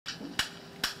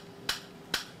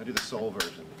I do the soul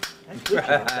version.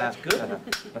 That's good.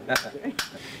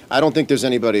 I don't think there's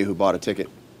anybody who bought a ticket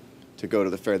to go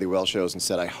to the Fare Thee Well shows and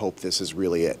said, I hope this is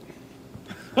really it.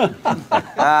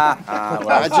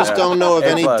 I just don't know of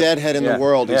any Deadhead in the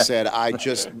world who said,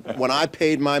 when I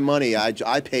paid my money,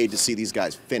 I paid to see these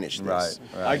guys finish this.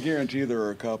 Right. I guarantee there are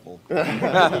a couple.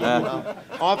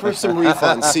 Offer some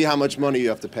refunds, see how much money you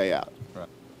have to pay out. Right.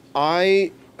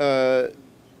 I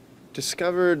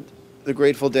discovered the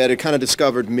Grateful Dead. It kind of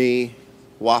discovered me,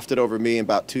 wafted over me in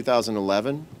about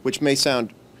 2011, which may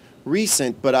sound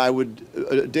recent, but I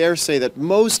would dare say that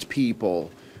most people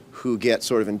who get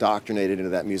sort of indoctrinated into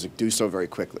that music do so very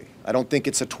quickly. I don't think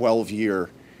it's a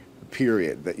 12-year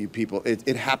period that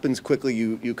it happens quickly.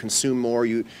 You consume more.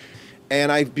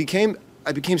 And I became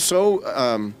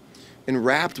so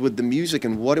enwrapped with the music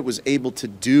and what it was able to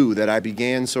do that I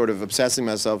began sort of obsessing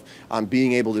myself on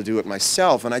being able to do it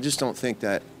myself. And I just don't think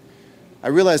that, I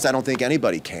realized I don't think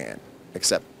anybody can,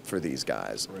 except for these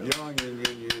guys. Young,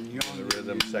 The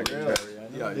rhythm secretary.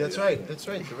 Yeah, that's right,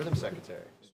 the rhythm secretary.